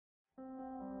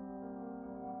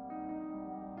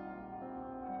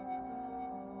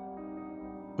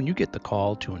When you get the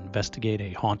call to investigate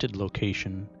a haunted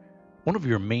location, one of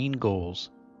your main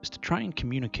goals is to try and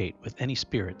communicate with any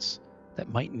spirits that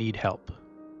might need help.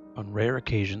 On rare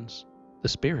occasions, the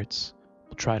spirits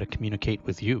will try to communicate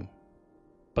with you.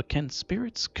 But can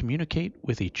spirits communicate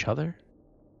with each other?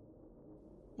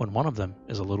 When one of them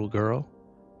is a little girl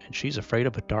and she's afraid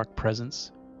of a dark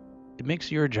presence, it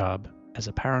makes your job as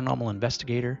a paranormal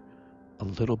investigator a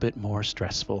little bit more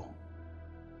stressful.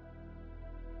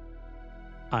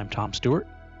 I'm Tom Stewart,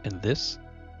 and this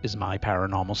is my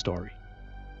paranormal story.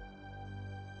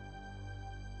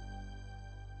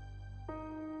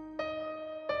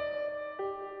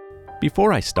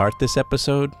 Before I start this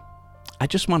episode, I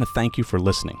just want to thank you for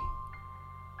listening.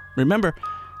 Remember,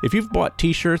 if you've bought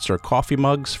t-shirts or coffee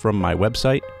mugs from my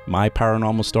website,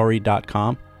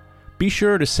 myparanormalstory.com, be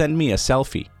sure to send me a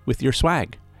selfie with your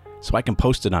swag so I can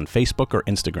post it on Facebook or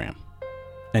Instagram.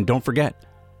 And don't forget,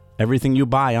 everything you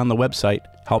buy on the website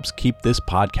helps keep this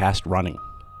podcast running.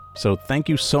 So thank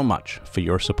you so much for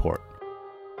your support.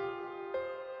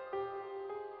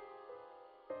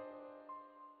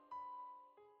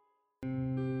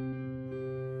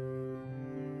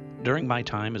 During my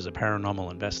time as a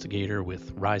paranormal investigator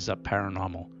with Rise Up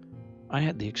Paranormal, I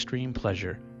had the extreme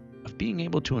pleasure of being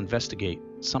able to investigate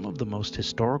some of the most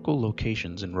historical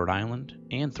locations in Rhode Island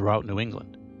and throughout New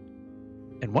England.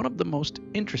 And one of the most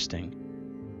interesting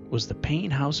was the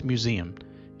Payne House Museum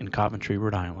in Coventry,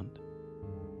 Rhode Island.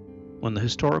 When the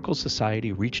Historical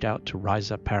Society reached out to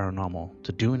Rise Up Paranormal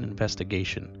to do an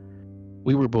investigation,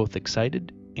 we were both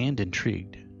excited and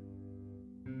intrigued.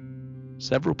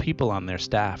 Several people on their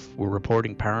staff were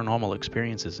reporting paranormal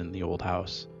experiences in the old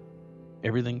house.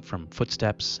 Everything from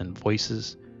footsteps and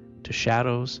voices to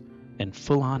shadows and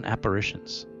full-on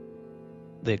apparitions.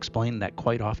 They explained that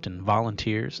quite often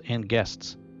volunteers and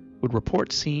guests would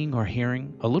report seeing or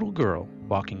hearing a little girl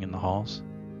walking in the halls.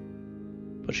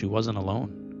 But she wasn't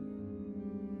alone.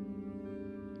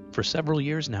 For several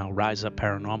years now, Rise Up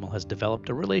Paranormal has developed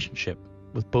a relationship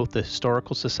with both the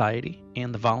Historical Society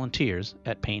and the volunteers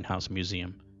at Payne House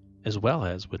Museum, as well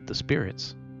as with the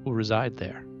spirits who reside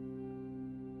there.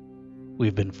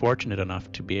 We've been fortunate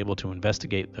enough to be able to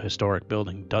investigate the historic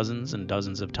building dozens and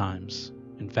dozens of times.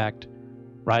 In fact,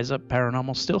 Rise Up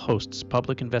Paranormal still hosts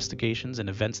public investigations and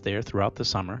events there throughout the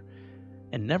summer,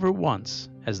 and never once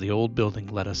has the old building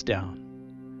let us down.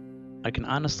 I can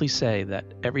honestly say that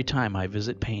every time I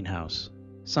visit Payne House,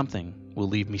 something will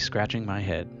leave me scratching my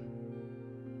head.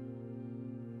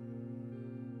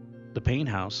 The Payne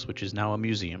House, which is now a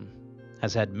museum,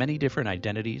 has had many different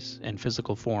identities and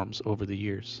physical forms over the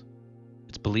years.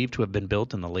 It's believed to have been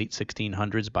built in the late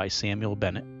 1600s by Samuel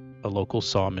Bennett, a local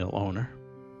sawmill owner,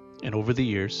 and over the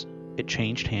years, it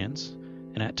changed hands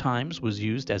and at times was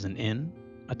used as an inn,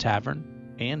 a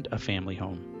tavern, and a family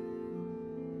home.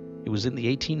 It was in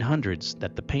the 1800s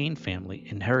that the Payne family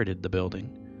inherited the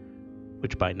building,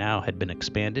 which by now had been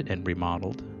expanded and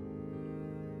remodeled.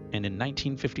 And in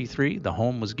 1953, the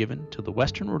home was given to the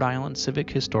Western Rhode Island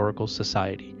Civic Historical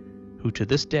Society, who to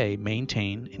this day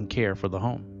maintain and care for the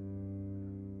home.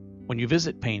 When you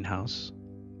visit Payne House,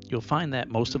 you'll find that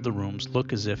most of the rooms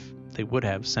look as if they would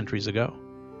have centuries ago.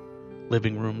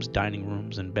 Living rooms, dining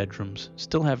rooms, and bedrooms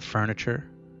still have furniture,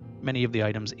 many of the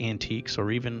items antiques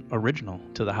or even original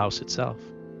to the house itself.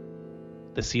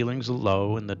 The ceilings are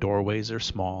low and the doorways are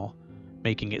small,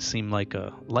 making it seem like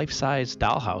a life-size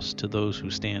dollhouse to those who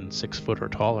stand 6 foot or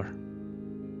taller.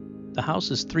 The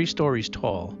house is 3 stories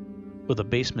tall, with a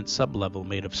basement sublevel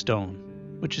made of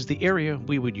stone, which is the area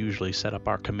we would usually set up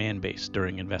our command base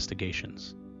during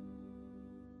investigations.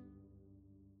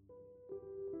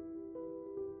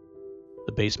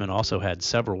 The basement also had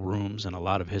several rooms and a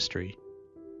lot of history.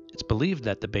 It's believed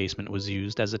that the basement was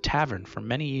used as a tavern for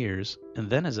many years and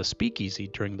then as a speakeasy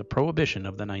during the Prohibition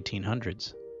of the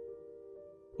 1900s.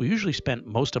 We usually spent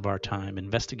most of our time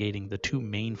investigating the 2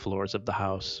 main floors of the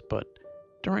house, but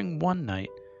during one night,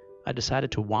 I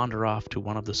decided to wander off to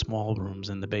one of the small rooms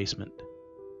in the basement.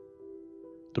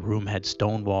 The room had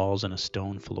stone walls and a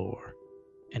stone floor,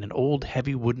 and an old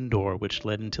heavy wooden door which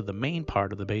led into the main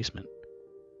part of the basement.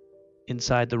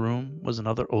 Inside the room was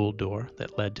another old door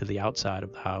that led to the outside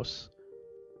of the house,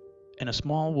 and a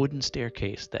small wooden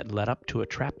staircase that led up to a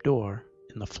trap door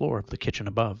in the floor of the kitchen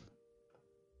above.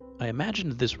 I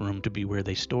imagined this room to be where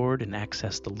they stored and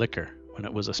accessed the liquor when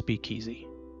it was a speakeasy.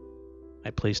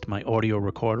 I placed my audio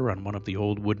recorder on one of the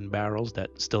old wooden barrels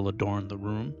that still adorned the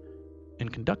room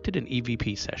and conducted an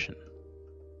EVP session.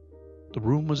 The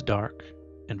room was dark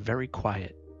and very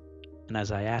quiet, and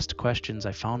as I asked questions,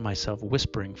 I found myself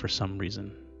whispering for some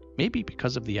reason, maybe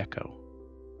because of the echo.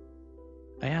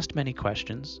 I asked many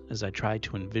questions as I tried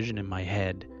to envision in my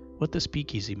head what the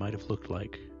speakeasy might have looked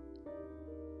like.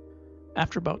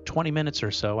 After about 20 minutes or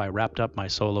so, I wrapped up my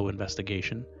solo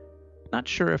investigation, not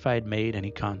sure if I had made any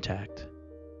contact.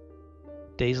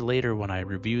 Days later, when I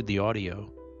reviewed the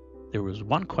audio, there was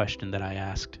one question that I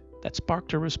asked that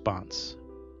sparked a response.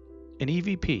 An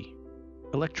EVP,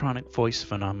 electronic voice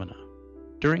phenomena.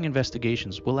 During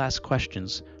investigations, we'll ask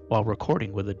questions while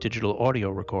recording with a digital audio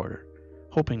recorder,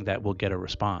 hoping that we'll get a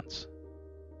response.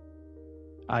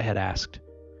 I had asked,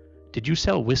 "Did you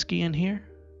sell whiskey in here?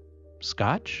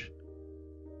 Scotch?"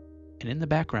 And in the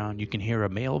background, you can hear a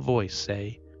male voice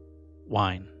say,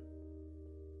 "Wine."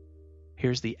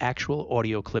 Here's the actual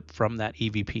audio clip from that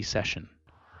EVP session.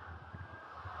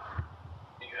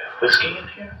 "Do you have whiskey in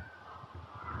here?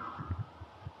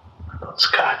 What about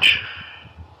scotch?"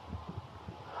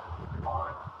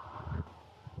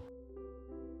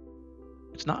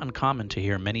 It's not uncommon to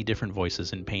hear many different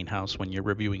voices in Pain House when you're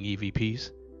reviewing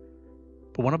EVPs,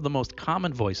 but one of the most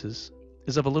common voices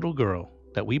is of a little girl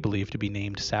that we believe to be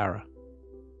named Sarah.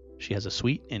 She has a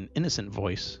sweet and innocent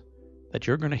voice that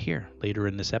you're going to hear later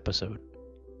in this episode.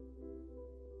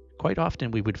 Quite often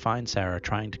we would find Sarah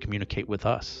trying to communicate with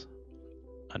us.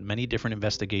 On many different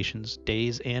investigations,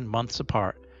 days and months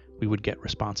apart, we would get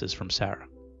responses from Sarah.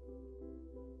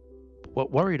 But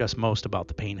what worried us most about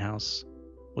the Pain House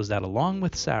was that along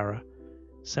with Sarah,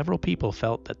 several people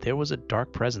felt that there was a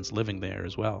dark presence living there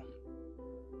as well.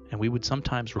 And we would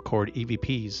sometimes record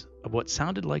EVPs of what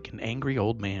sounded like an angry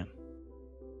old man.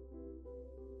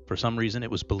 For some reason,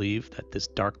 it was believed that this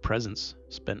dark presence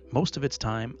spent most of its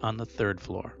time on the third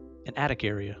floor, an attic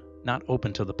area not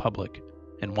open to the public,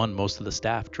 and one most of the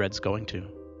staff dreads going to.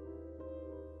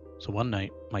 So one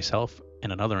night, myself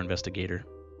and another investigator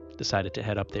decided to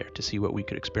head up there to see what we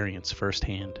could experience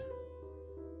firsthand.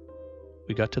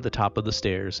 We got to the top of the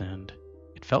stairs, and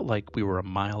it felt like we were a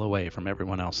mile away from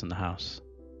everyone else in the house.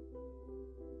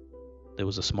 There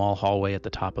was a small hallway at the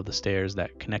top of the stairs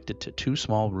that connected to two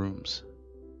small rooms.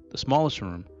 The smallest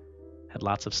room had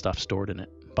lots of stuff stored in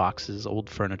it, boxes, old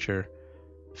furniture,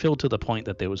 filled to the point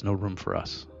that there was no room for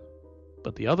us.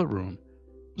 But the other room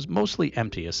was mostly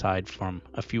empty aside from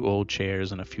a few old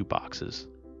chairs and a few boxes.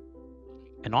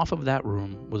 And off of that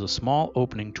room was a small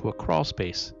opening to a crawl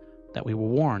space that we were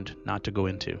warned not to go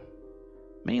into,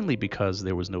 mainly because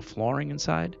there was no flooring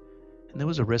inside and there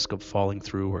was a risk of falling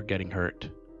through or getting hurt.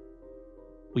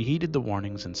 We heeded the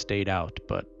warnings and stayed out,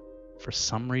 but for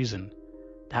some reason,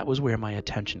 that was where my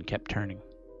attention kept turning.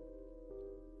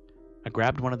 I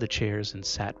grabbed one of the chairs and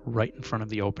sat right in front of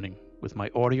the opening with my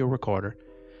audio recorder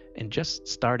and just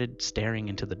started staring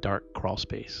into the dark crawl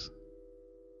space.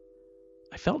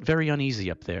 I felt very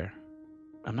uneasy up there.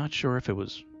 I'm not sure if it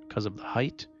was because of the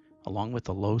height, along with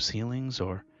the low ceilings,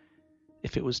 or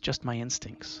if it was just my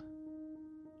instincts.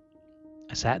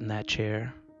 I sat in that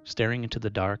chair, staring into the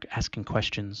dark, asking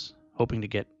questions, hoping to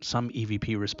get some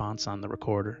EVP response on the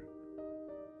recorder.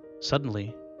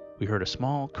 Suddenly, we heard a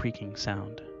small creaking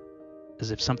sound, as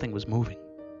if something was moving.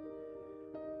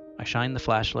 I shined the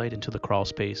flashlight into the crawl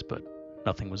space, but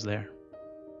nothing was there.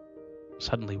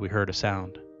 Suddenly, we heard a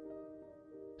sound,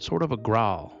 sort of a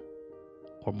growl,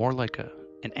 or more like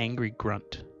an angry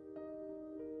grunt.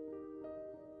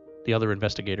 The other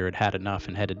investigator had had enough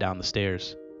and headed down the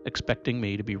stairs, expecting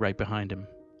me to be right behind him.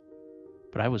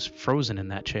 But I was frozen in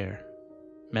that chair,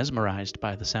 mesmerized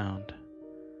by the sound.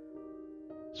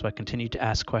 So I continued to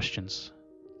ask questions,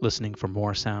 listening for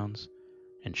more sounds,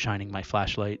 and shining my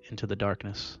flashlight into the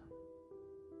darkness.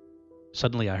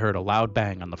 Suddenly I heard a loud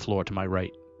bang on the floor to my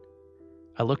right.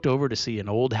 I looked over to see an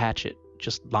old hatchet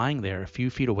just lying there a few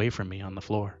feet away from me on the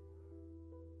floor.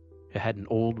 It had an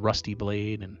old rusty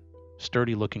blade and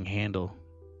sturdy-looking handle,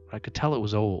 but I could tell it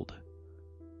was old.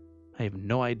 I have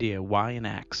no idea why an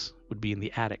axe would be in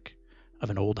the attic of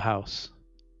an old house.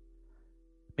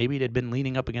 Maybe it had been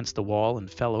leaning up against the wall and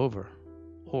fell over,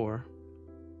 or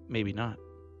maybe not.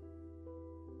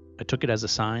 I took it as a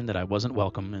sign that I wasn't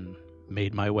welcome and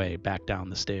made my way back down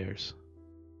the stairs.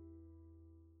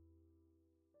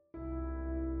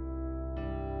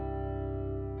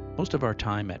 Most of our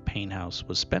time at Pain House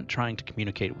was spent trying to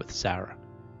communicate with Sarah.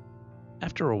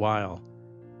 After a while,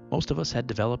 most of us had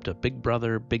developed a big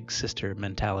brother, big sister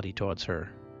mentality towards her,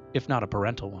 if not a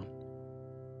parental one.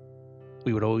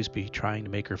 We would always be trying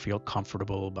to make her feel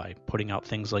comfortable by putting out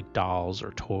things like dolls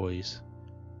or toys.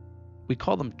 We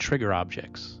call them trigger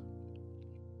objects.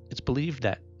 It's believed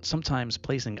that sometimes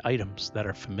placing items that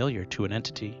are familiar to an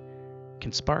entity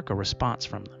can spark a response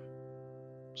from them.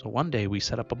 So one day we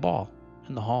set up a ball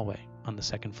in the hallway on the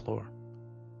second floor.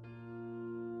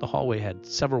 The hallway had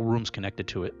several rooms connected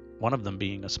to it, one of them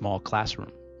being a small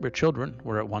classroom where children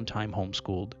were at one time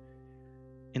homeschooled.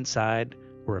 Inside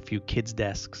were a few kids'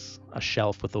 desks, a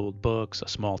shelf with old books, a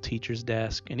small teacher's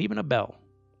desk, and even a bell.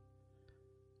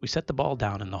 We set the ball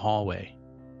down in the hallway,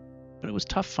 but it was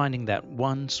tough finding that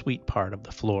one sweet part of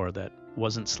the floor that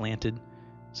wasn't slanted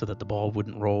so that the ball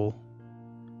wouldn't roll.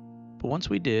 But once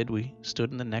we did, we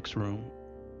stood in the next room,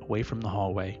 away from the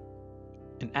hallway,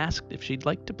 and asked if she'd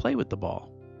like to play with the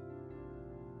ball.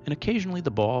 And occasionally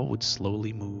the ball would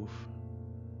slowly move,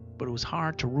 but it was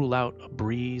hard to rule out a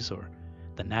breeze or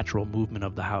the natural movement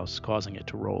of the house causing it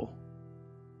to roll.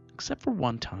 Except for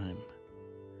one time,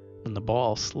 when the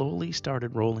ball slowly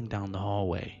started rolling down the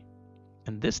hallway,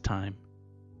 and this time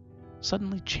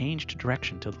suddenly changed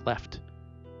direction to the left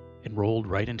and rolled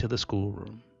right into the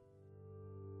schoolroom.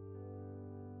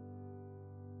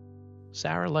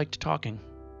 Sarah liked talking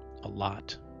a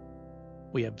lot.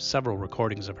 We have several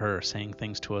recordings of her saying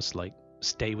things to us like,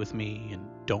 "Stay with me" and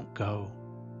 "Don't go,"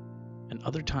 and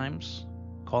other times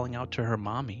calling out to her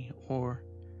mommy or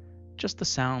just the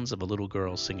sounds of a little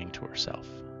girl singing to herself.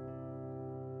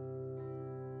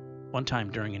 One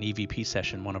time during an EVP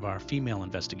session, one of our female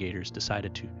investigators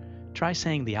decided to try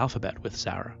saying the alphabet with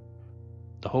Sarah.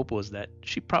 The hope was that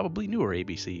she probably knew her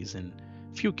ABCs, and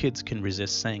few kids can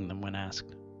resist saying them when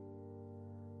asked.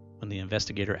 When the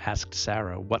investigator asked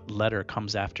Sarah what letter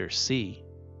comes after C,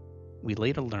 we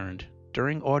later learned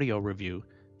during audio review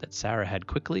that Sarah had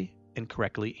quickly and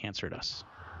correctly answered us.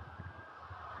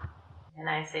 And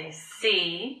I say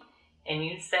C, and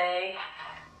you say...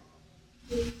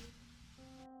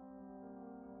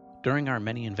 During our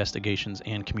many investigations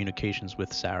and communications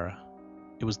with Sarah,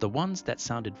 it was the ones that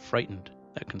sounded frightened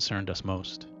that concerned us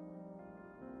most.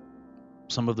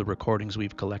 Some of the recordings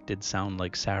we've collected sound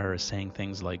like Sarah is saying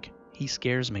things like, "He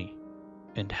scares me,"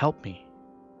 and "Help me."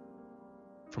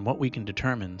 From what we can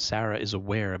determine, Sarah is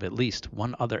aware of at least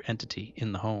one other entity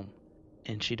in the home,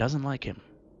 and she doesn't like him.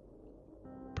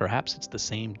 Perhaps it's the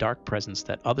same dark presence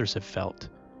that others have felt,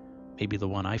 maybe the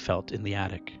one I felt in the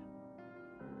attic.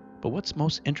 But what's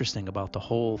most interesting about the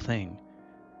whole thing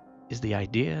is the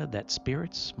idea that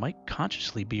spirits might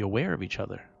consciously be aware of each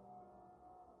other.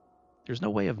 There's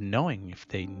no way of knowing if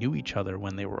they knew each other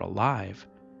when they were alive,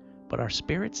 but are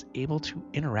spirits able to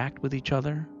interact with each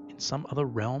other in some other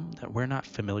realm that we're not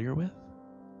familiar with?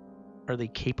 Are they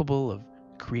capable of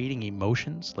creating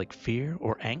emotions like fear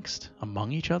or angst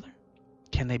among each other?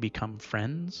 Can they become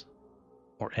friends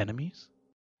or enemies?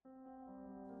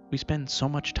 We spend so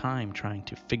much time trying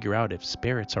to figure out if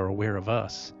spirits are aware of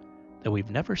us that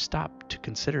we've never stopped to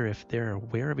consider if they're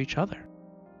aware of each other.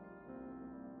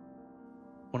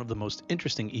 One of the most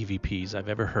interesting EVPs I've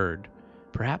ever heard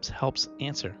perhaps helps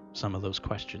answer some of those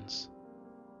questions.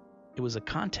 It was a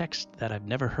context that I've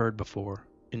never heard before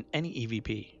in any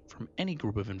EVP from any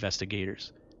group of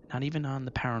investigators, not even on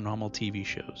the paranormal TV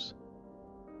shows.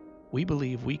 We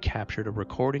believe we captured a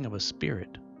recording of a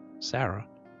spirit, Sarah,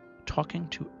 talking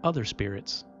to other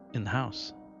spirits in the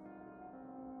house.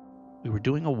 We were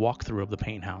doing a walkthrough of the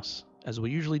Payne house, as we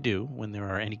usually do when there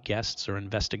are any guests or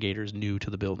investigators new to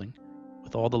the building.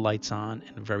 With all the lights on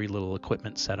and very little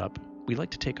equipment set up, we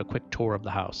like to take a quick tour of the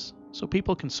house so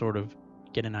people can sort of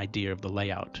get an idea of the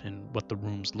layout and what the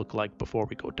rooms look like before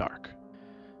we go dark.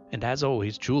 And as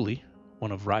always, Julie,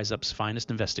 one of Rise Up's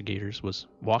finest investigators, was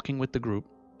walking with the group,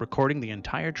 recording the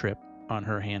entire trip on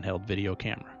her handheld video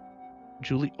camera.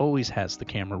 Julie always has the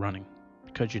camera running,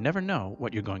 because you never know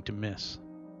what you're going to miss.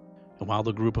 And while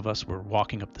the group of us were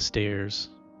walking up the stairs,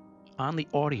 on the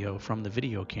audio from the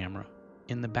video camera,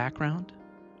 in the background,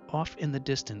 off in the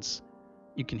distance,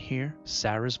 you can hear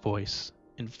Sarah's voice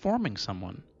informing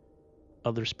someone,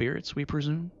 other spirits we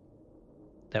presume,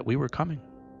 that we were coming.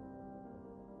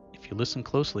 If you listen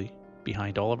closely,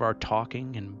 behind all of our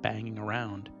talking and banging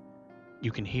around,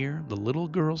 you can hear the little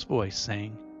girl's voice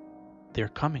saying, "They're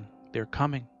coming, they're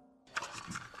coming."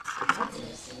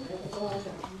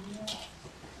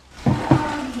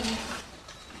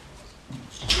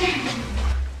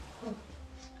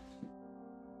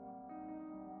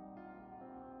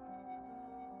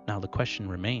 Now the question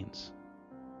remains,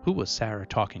 who was Sarah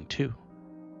talking to?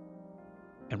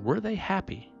 And were they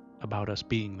happy about us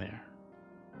being there?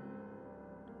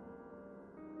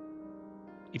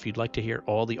 If you'd like to hear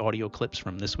all the audio clips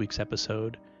from this week's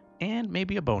episode, and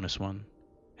maybe a bonus one,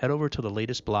 head over to the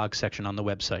latest blog section on the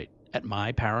website at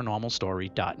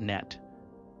myparanormalstory.net.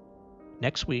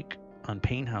 Next week, on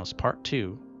Payne House Part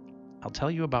 2, I'll tell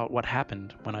you about what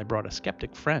happened when I brought a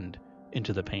skeptic friend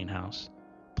into the Payne House,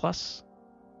 plus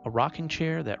a rocking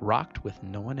chair that rocked with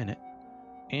no one in it.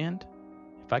 And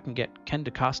if I can get Ken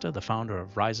DaCosta, the founder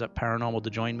of Rise Up Paranormal,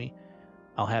 to join me,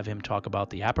 I'll have him talk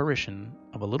about the apparition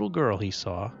of a little girl he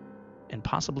saw and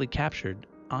possibly captured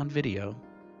on video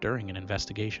during an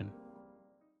investigation.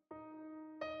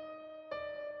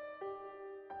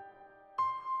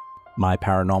 My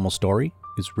Paranormal Story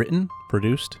is written,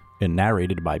 produced, and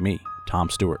narrated by me, Tom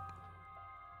Stewart.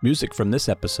 Music from this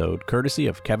episode courtesy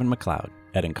of Kevin MacLeod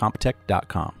at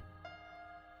Incompetech.com.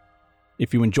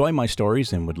 If you enjoy my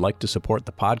stories and would like to support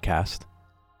the podcast,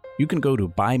 you can go to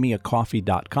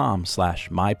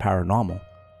buymeacoffee.com/myparanormal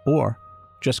or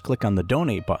just click on the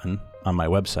donate button on my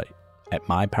website at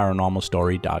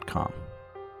myparanormalstory.com.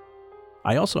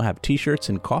 I also have t-shirts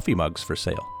and coffee mugs for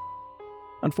sale.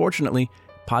 Unfortunately,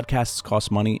 podcasts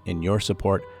cost money and your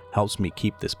support helps me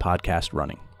keep this podcast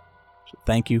running. So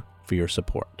thank you for your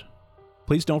support.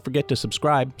 Please don't forget to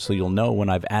subscribe so you'll know when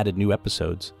I've added new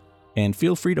episodes, and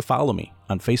feel free to follow me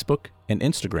on Facebook and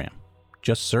Instagram.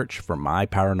 Just search for My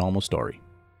Paranormal Story.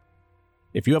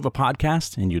 If you have a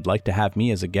podcast and you'd like to have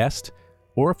me as a guest,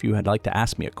 or if you would like to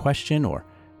ask me a question or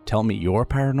tell me your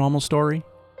paranormal story,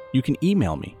 you can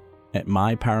email me at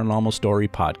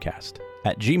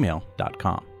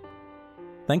myparanormalstorypodcast@gmail.com.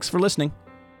 Thanks for listening.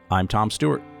 I'm Tom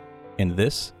Stewart, and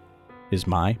this is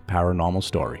My Paranormal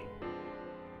Story.